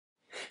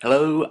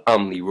Hello,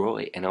 I'm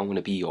Leroy, and I want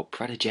to be your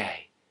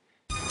protege.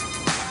 I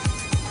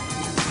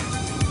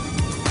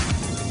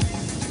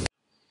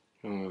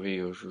want to be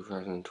your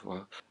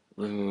 2012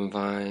 Rhythm and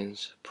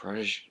Vines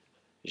protege.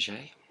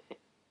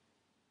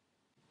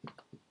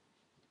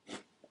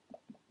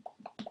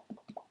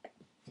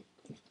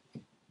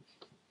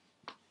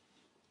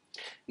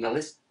 Now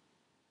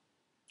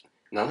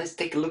let's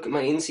take a look at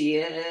my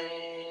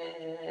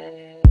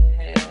NCA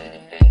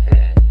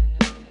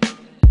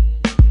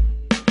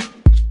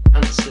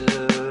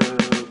answer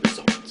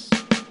results.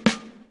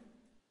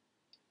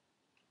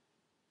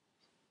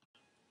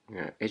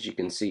 As you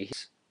can see,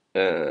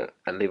 a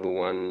level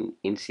 1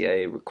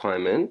 NCA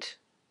requirement.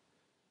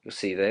 You'll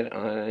see that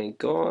I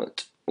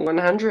got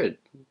 100%.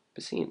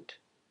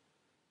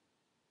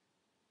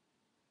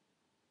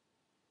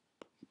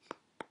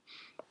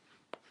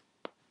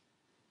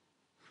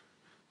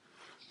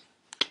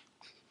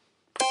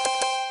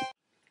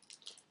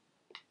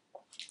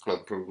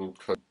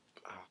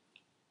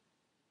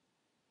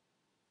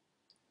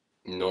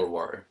 Not a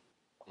worry.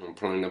 I'm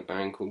playing a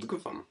band called The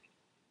Good Fun.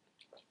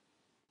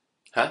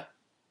 Huh?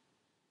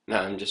 No,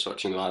 I'm just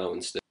watching Lilo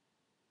instead.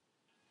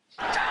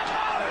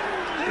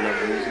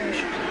 Another reason you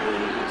should keep your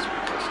ears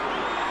because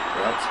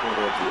that's what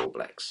of the All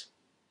Blacks.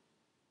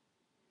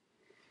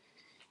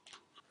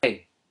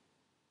 Hey,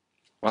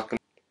 welcome.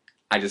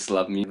 I just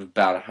love music.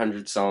 About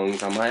 100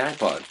 songs on my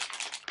iPod.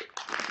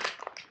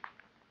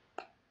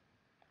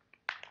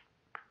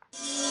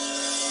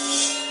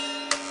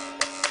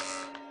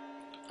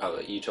 Oh,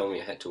 you told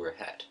me I had to wear a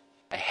hat.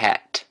 A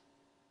hat.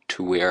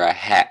 To wear a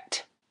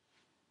hat.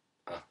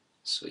 Oh,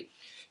 sweet.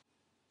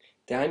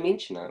 Did I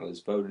mention I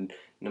was voted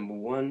number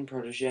 1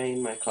 protege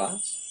in my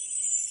class?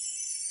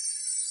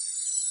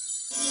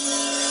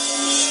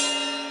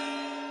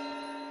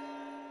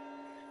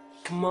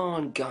 Come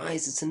on,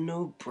 guys, it's a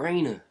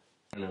no-brainer.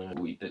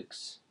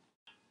 Weepix.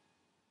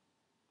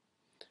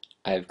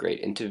 I have great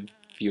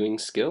interviewing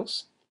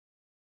skills.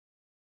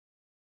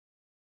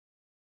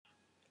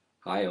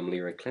 Hi, I'm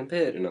Leroy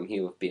Clampitt, and I'm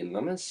here with Ben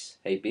Lummis.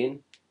 Hey,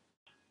 Ben.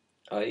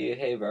 Oh, yeah,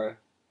 hey, bro.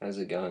 How's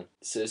it going?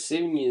 So,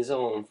 7 years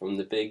on from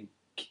the big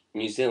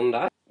New Zealand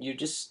art, you're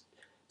just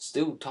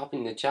still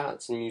topping the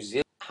charts in New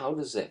Zealand. How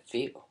does that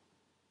feel?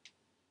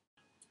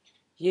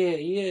 Yeah,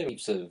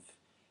 heaps of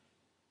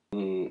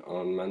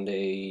on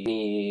Monday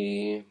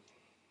near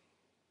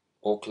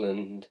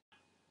Auckland.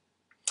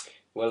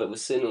 Well, it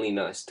was certainly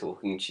nice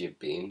talking to you,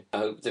 Ben. I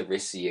hope the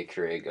rest of your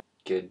career goes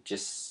good,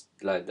 just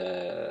like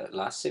the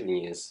last 7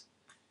 years.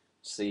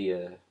 See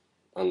you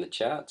on the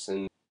charts,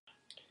 and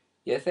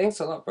yeah,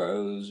 thanks a lot,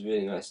 bro. It was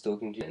really nice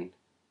talking to you, and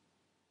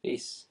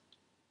peace.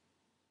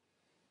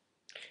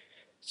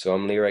 So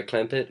I'm Leroy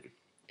Clampitt,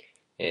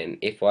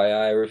 and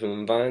FYI, Rhythm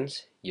and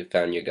Vines, you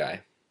found your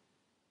guy.